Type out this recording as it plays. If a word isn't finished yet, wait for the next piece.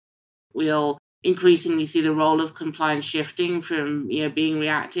We'll increasingly see the role of compliance shifting from being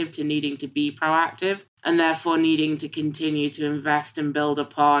reactive to needing to be proactive, and therefore needing to continue to invest and build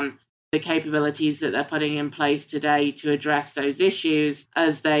upon the capabilities that they're putting in place today to address those issues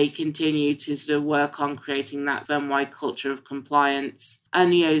as they continue to sort of work on creating that firm-wide culture of compliance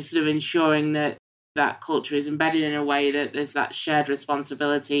and sort of ensuring that that culture is embedded in a way that there's that shared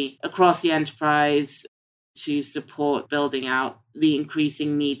responsibility across the enterprise to support building out the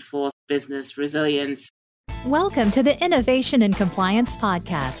increasing need for business resilience. Welcome to the Innovation in Compliance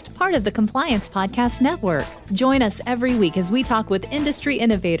Podcast, part of the Compliance Podcast Network. Join us every week as we talk with industry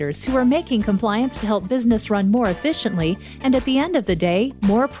innovators who are making compliance to help business run more efficiently and at the end of the day,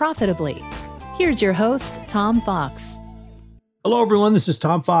 more profitably. Here's your host, Tom Fox. Hello, everyone. This is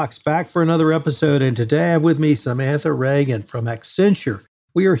Tom Fox back for another episode, and today I have with me Samantha Reagan from Accenture.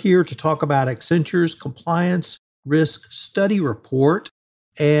 We are here to talk about Accenture's Compliance Risk Study Report.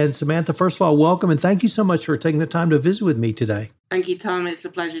 And Samantha, first of all, welcome, and thank you so much for taking the time to visit with me today. Thank you, Tom. It's a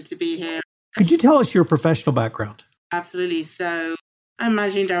pleasure to be here. Could you tell us your professional background? Absolutely. So I'm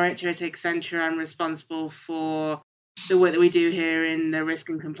Managing Director at Accenture. I'm responsible for the work that we do here in the risk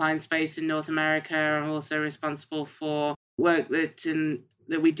and compliance space in North America. I'm also responsible for work that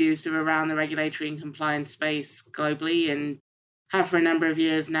we do sort of around the regulatory and compliance space globally, and have for a number of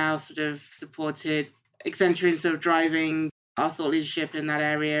years now sort of supported Accenture in sort of driving our thought leadership in that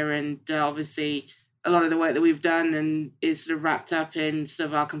area. And obviously a lot of the work that we've done and is sort of wrapped up in sort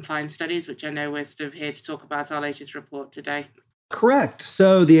of our compliance studies, which I know we're sort of here to talk about our latest report today. Correct.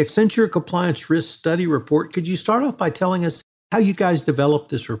 So the Accenture Compliance Risk Study Report, could you start off by telling us how you guys developed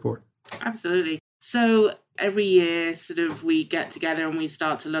this report? Absolutely. So every year sort of we get together and we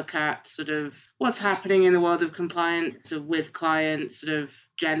start to look at sort of what's happening in the world of compliance sort of with clients sort of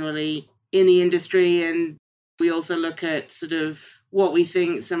generally in the industry. And we also look at sort of what we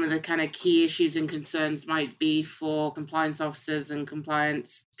think some of the kind of key issues and concerns might be for compliance officers and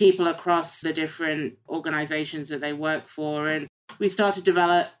compliance people across the different organizations that they work for. And we start to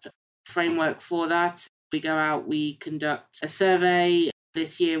develop a framework for that. We go out, we conduct a survey.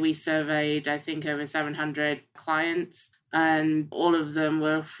 This year we surveyed, I think, over 700 clients, and all of them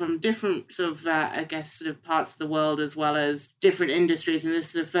were from different sort of parts of the world as well as different industries. And this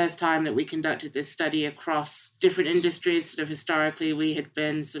is the first time that we conducted this study across different industries. Sort of historically, we had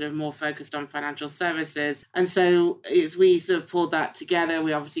been sort of more focused on financial services. And so as we sort of pulled that together,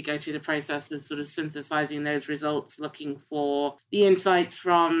 we obviously go through the process of sort of synthesizing those results, looking for the insights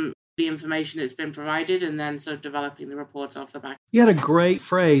from the information that's been provided, and then sort of developing the report off the back. You had a great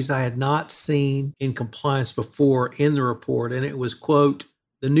phrase I had not seen in compliance before in the report, and it was, quote,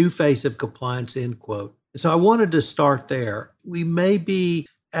 the new face of compliance, end quote. So I wanted to start there. We may be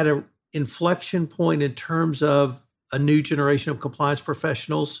at an inflection point in terms of a new generation of compliance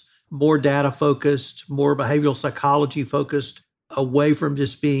professionals, more data focused, more behavioral psychology focused, away from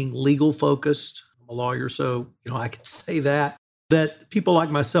just being legal focused. I'm a lawyer, so I can say that people like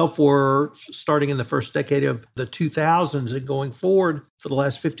myself were starting in the first decade of the 2000s and going forward for the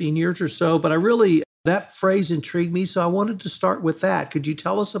last 15 years or so. But that phrase intrigued me, so I wanted to start with that. Could you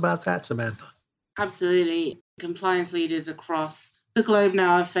tell us about that, Samantha? Absolutely. Compliance leaders across the globe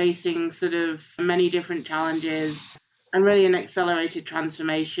now are facing sort of many different challenges and really an accelerated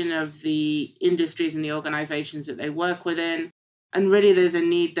transformation of the industries and the organizations that they work within. And really, there's a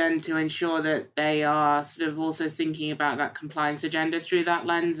need then to ensure that they are sort of also thinking about that compliance agenda through that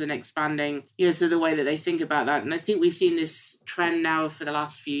lens and expanding, so the way that they think about that. And I think we've seen this trend now for the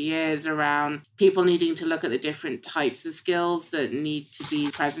last few years around people needing to look at the different types of skills that need to be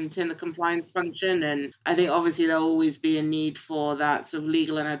present in the compliance function. And I think obviously there'll always be a need for that sort of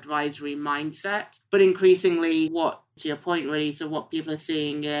legal and advisory mindset. But increasingly, to your point, really, so what people are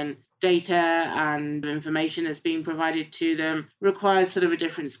seeing in data and information that's being provided to them requires sort of a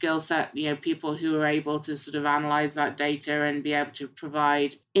different skill set, people who are able to sort of analyze that data and be able to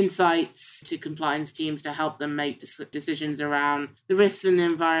provide insights to compliance teams to help them make decisions around the risks in the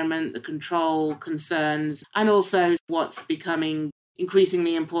environment, the control concerns, and also what's becoming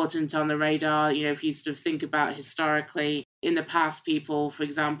increasingly important on the radar. If you sort of think about historically, in the past, people, for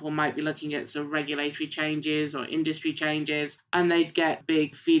example, might be looking at sort of regulatory changes or industry changes, and they'd get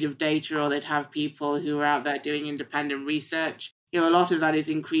big feed of data, or they'd have people who are out there doing independent research. A lot of that is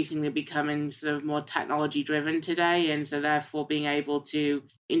increasingly becoming sort of more technology driven today. And so therefore being able to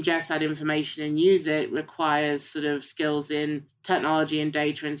ingest that information and use it requires sort of skills in technology and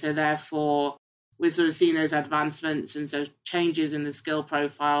data. And so therefore we're sort of seeing those advancements and so changes in the skill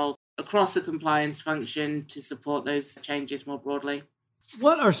profile across the compliance function to support those changes more broadly.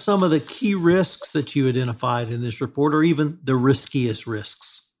 What are some of the key risks that you identified in this report, or even the riskiest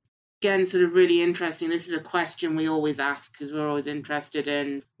risks? again, sort of really interesting. This is a question we always ask because we're always interested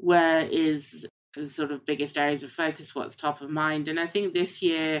in where is the sort of biggest areas of focus, what's top of mind. And I think this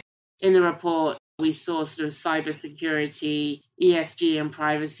year in the report, we saw sort of cybersecurity, ESG and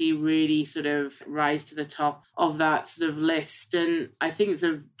privacy really sort of rise to the top of that sort of list. And I think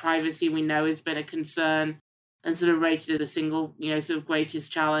sort of privacy we know has been a concern and sort of rated as a single, sort of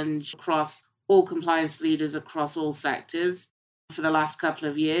greatest challenge across all compliance leaders across all sectors for the last couple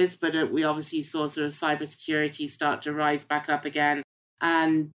of years. But we obviously saw sort of cybersecurity start to rise back up again.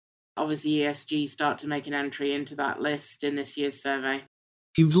 And obviously ESG start to make an entry into that list in this year's survey.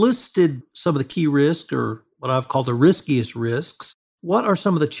 You've listed some of the key risks, or what I've called the riskiest risks. What are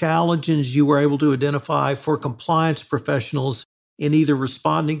some of the challenges you were able to identify for compliance professionals in either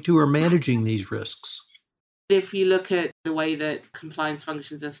responding to or managing these risks? If you look at the way that compliance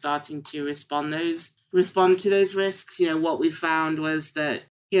functions are starting to respond to those risks, what we found was that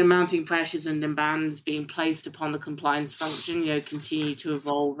mounting pressures and demands being placed upon the compliance function, continue to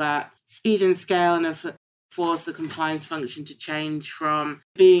evolve at speed and scale and force the compliance function to change from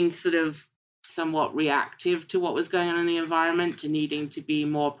being sort of somewhat reactive to what was going on in the environment to needing to be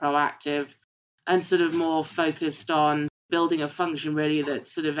more proactive and sort of more focused on building a function really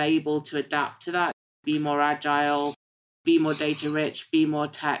that's sort of able to adapt to that, be more agile, be more data rich, be more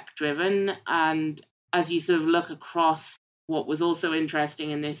tech driven. And as you sort of look across, what was also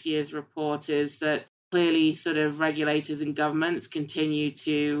interesting in this year's report is that clearly sort of regulators and governments continue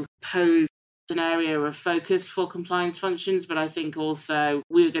to pose an area of focus for compliance functions, but I think also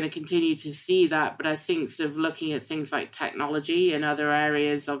we're going to continue to see that. But I think sort of looking at things like technology and other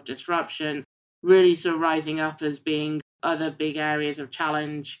areas of disruption really sort of rising up as being other big areas of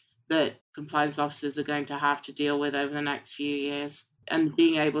challenge that compliance officers are going to have to deal with over the next few years. And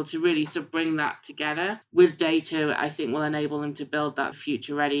being able to really sort of bring that together with data, I think will enable them to build that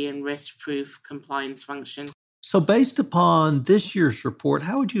future-ready and risk-proof compliance function. So based upon this year's report,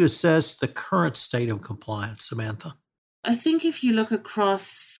 how would you assess the current state of compliance, Samantha? I think if you look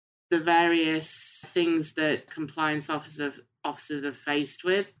across the various things that compliance officers are faced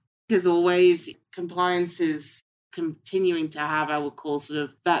with, as always, compliance is continuing to have, I would call, sort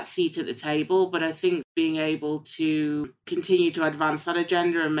of that seat at the table. But I think being able to continue to advance that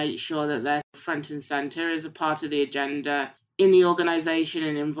agenda and make sure that they're front and center as a part of the agenda in the organization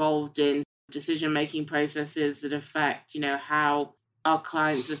and involved in decision-making processes that affect, how our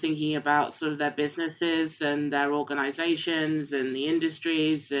clients are thinking about sort of their businesses and their organizations and the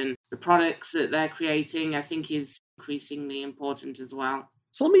industries and the products that they're creating, I think is increasingly important as well.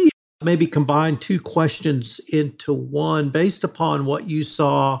 So let me maybe combine two questions into one. Based upon what you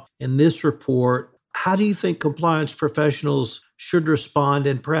saw in this report, how do you think compliance professionals should respond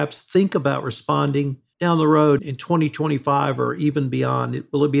and perhaps think about responding down the road in 2025 or even beyond?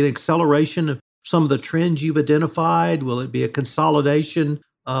 Will it be an acceleration of some of the trends you've identified? Will it be a consolidation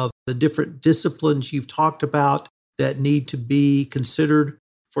of the different disciplines you've talked about that need to be considered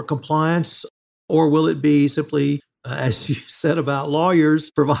for compliance? Or will it be simply, as you said about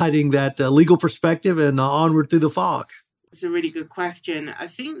lawyers, providing that legal perspective and onward through the fog? It's a really good question. I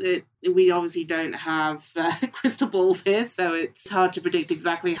think that we obviously don't have crystal balls here, so it's hard to predict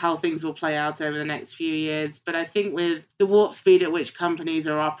exactly how things will play out over the next few years. But I think with the warp speed at which companies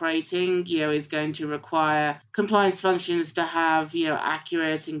are operating, is going to require compliance functions to have,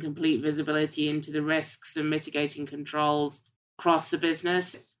 accurate and complete visibility into the risks and mitigating controls across the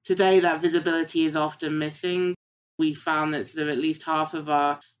business. Today, that visibility is often missing. We found that sort of at least half of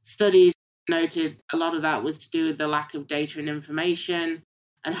our studies noted a lot of that was to do with the lack of data and information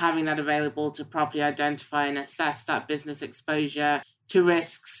and having that available to properly identify and assess that business exposure to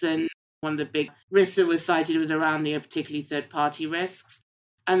risks. And one of the big risks that was cited was around particularly third-party risks,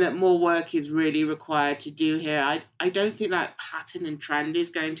 and that more work is really required to do here. I don't think that pattern and trend is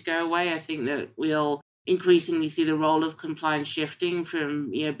going to go away. I think that we'll increasingly see the role of compliance shifting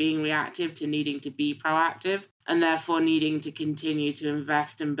from being reactive to needing to be proactive, and therefore needing to continue to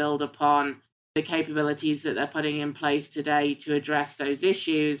invest and build upon the capabilities that they're putting in place today to address those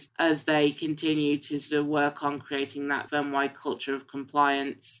issues as they continue to sort of work on creating that firm-wide culture of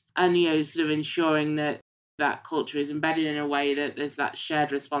compliance and, sort of ensuring that that culture is embedded in a way that there's that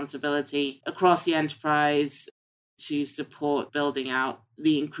shared responsibility across the enterprise to support building out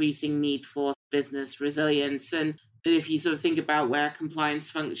the increasing need for business resilience. And that if you sort of think about where compliance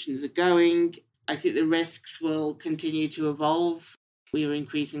functions are going, I think the risks will continue to evolve. We are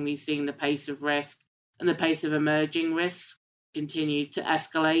increasingly seeing the pace of risk and the pace of emerging risks continue to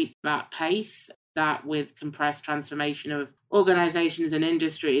escalate at pace. that with compressed transformation of organizations and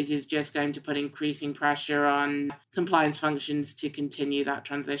industries is just going to put increasing pressure on compliance functions to continue that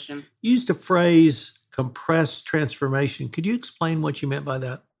transition. You used a phrase, compressed transformation. Could you explain what you meant by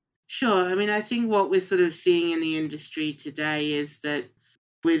that? Sure. I mean, I think what we're sort of seeing in the industry today is that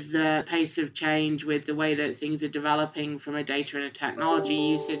with the pace of change, with the way that things are developing from a data and a technology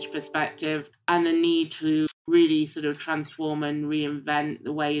usage perspective, and the need to really sort of transform and reinvent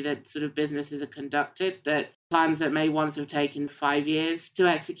the way that sort of businesses are conducted, that plans that may once have taken 5 years to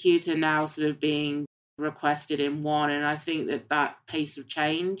execute are now sort of being requested in one. And I think that pace of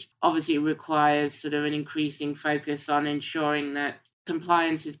change obviously requires sort of an increasing focus on ensuring that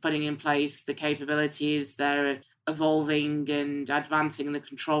compliance is putting in place the capabilities, they're evolving and advancing the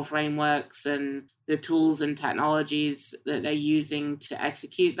control frameworks and the tools and technologies that they're using to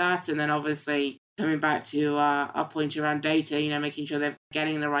execute that. And then obviously coming back to our point around data, making sure they're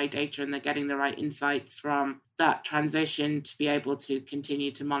getting the right data and they're getting the right insights from that transition to be able to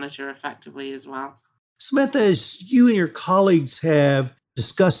continue to monitor effectively as well. Samantha, as you and your colleagues have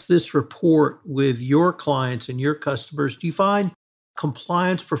discussed this report with your clients and your customers, do you find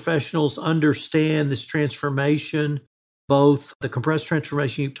compliance professionals understand this transformation, both the compressed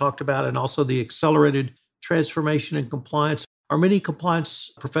transformation you've talked about and also the accelerated transformation in compliance? Are many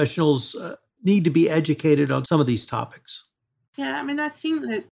compliance professionals need to be educated on some of these topics? Yeah, I mean, I think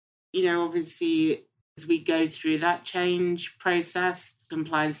that, obviously, as we go through that change process,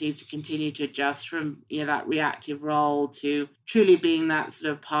 compliance needs to continue to adjust from that reactive role to truly being that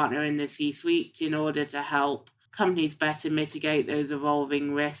sort of partner in the C-suite in order to help companies better mitigate those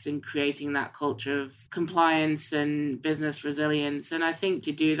evolving risks and creating that culture of compliance and business resilience. And I think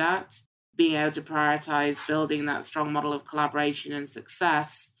to do that, being able to prioritize building that strong model of collaboration and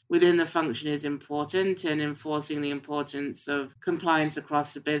success within the function is important, and enforcing the importance of compliance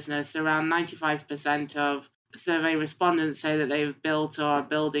across the business. Around 95% of survey respondents say that they've built or are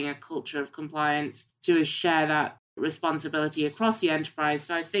building a culture of compliance to share that responsibility across the enterprise.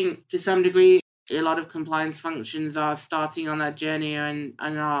 So I think to some degree, a lot of compliance functions are starting on that journey and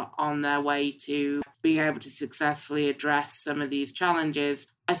are on their way to being able to successfully address some of these challenges.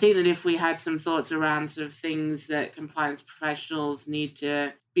 I think that if we had some thoughts around sort of things that compliance professionals need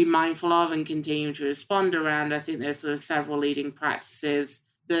to be mindful of and continue to respond around, I think there's sort of several leading practices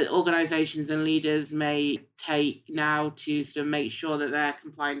that organizations and leaders may take now to sort of make sure that their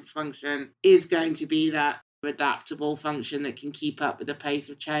compliance function is going to be that adaptable function that can keep up with the pace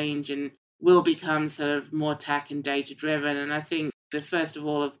of change and will become sort of more tech and data driven. And I think the first of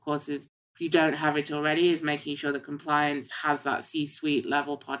all, of course, is if you don't have it already, is making sure that compliance has that C-suite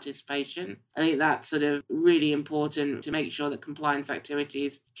level participation. I think that's sort of really important to make sure that compliance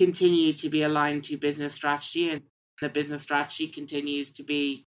activities continue to be aligned to business strategy, and the business strategy continues to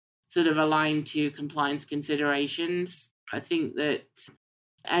be sort of aligned to compliance considerations. I think that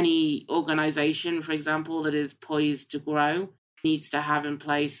any organization, for example, that is poised to grow needs to have in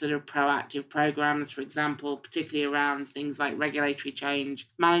place sort of proactive programs, for example, particularly around things like regulatory change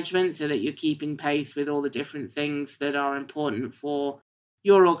management, so that you're keeping pace with all the different things that are important for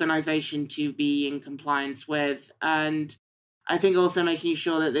your organization to be in compliance with. And I think also making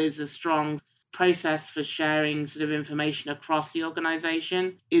sure that there's a strong process for sharing sort of information across the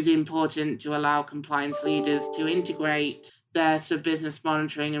organization is important to allow compliance leaders to integrate their sort of business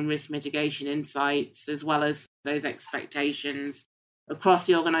monitoring and risk mitigation insights, as well as those expectations across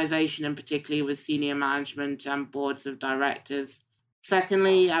the organization, and particularly with senior management and boards of directors.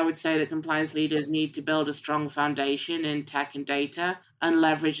 Secondly, I would say that compliance leaders need to build a strong foundation in tech and data and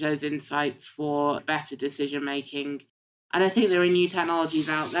leverage those insights for better decision making. And I think there are new technologies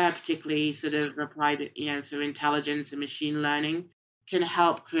out there, particularly sort of applied, through intelligence and machine learning, can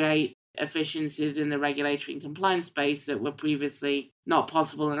help create efficiencies in the regulatory and compliance space that were previously not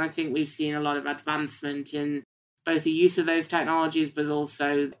possible. And I think we've seen a lot of advancement in both the use of those technologies, but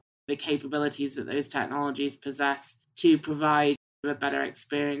also the capabilities that those technologies possess to provide a better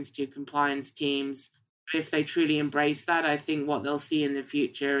experience to compliance teams. If they truly embrace that, I think what they'll see in the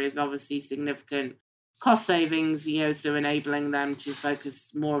future is obviously significant cost savings, sort of enabling them to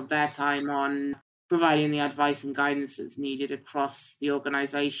focus more of their time on providing the advice and guidance that's needed across the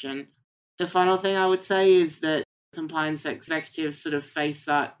organization. The final thing I would say is that compliance executives sort of face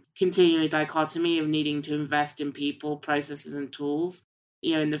that continuing dichotomy of needing to invest in people, processes, and tools,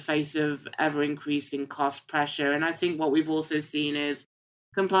 in the face of ever-increasing cost pressure. And I think what we've also seen is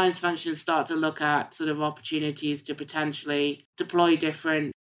compliance functions start to look at sort of opportunities to potentially deploy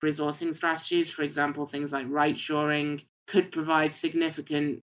different resourcing strategies. For example, things like right shoring could provide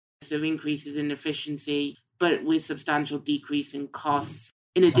significant sort of increases in efficiency, but with substantial decrease in costs.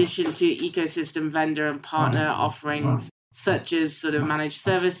 in addition to ecosystem vendor and partner offerings, such as sort of managed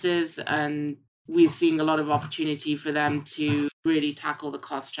services. And we're seeing a lot of opportunity for them to really tackle the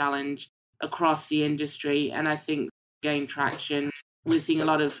cost challenge across the industry. And I think gain traction. We're seeing a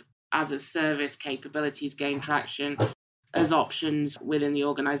lot of as a service capabilities gain traction as options within the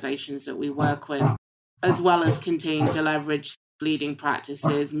organizations that we work with, as well as continue to leverage leading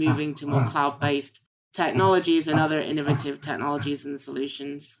practices, moving to more cloud-based technologies and other innovative technologies and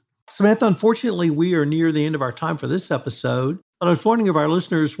solutions. Samantha, unfortunately, we are near the end of our time for this episode, but I was wondering if our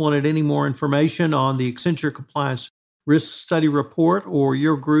listeners wanted any more information on the Accenture Compliance Risk Study Report or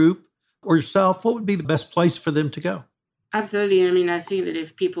your group or yourself. What would be the best place for them to go? Absolutely. I mean, I think that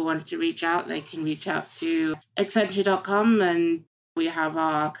if people wanted to reach out, they can reach out to Accenture.com, and we have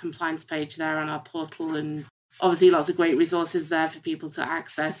our compliance page there on our portal, and obviously lots of great resources there for people to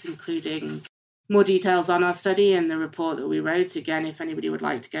access, including more details on our study and the report that we wrote. Again, if anybody would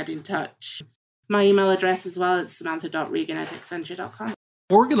like to get in touch, my email address as well, it's samantha.regan@accenture.com.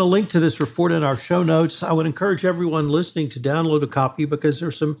 We're going to link to this report in our show notes. I would encourage everyone listening to download a copy because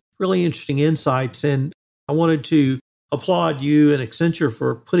there's some really interesting insights, and I wanted to applaud you and Accenture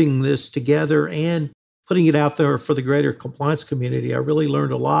for putting this together and putting it out there for the greater compliance community. I really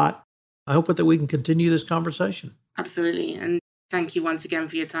learned a lot. I hope that we can continue this conversation. Absolutely. And thank you once again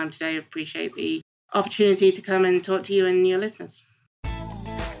for your time today. I appreciate the opportunity to come and talk to you and your listeners.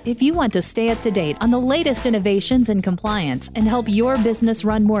 If you want to stay up to date on the latest innovations in compliance and help your business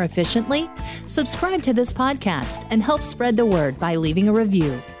run more efficiently, subscribe to this podcast and help spread the word by leaving a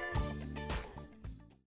review.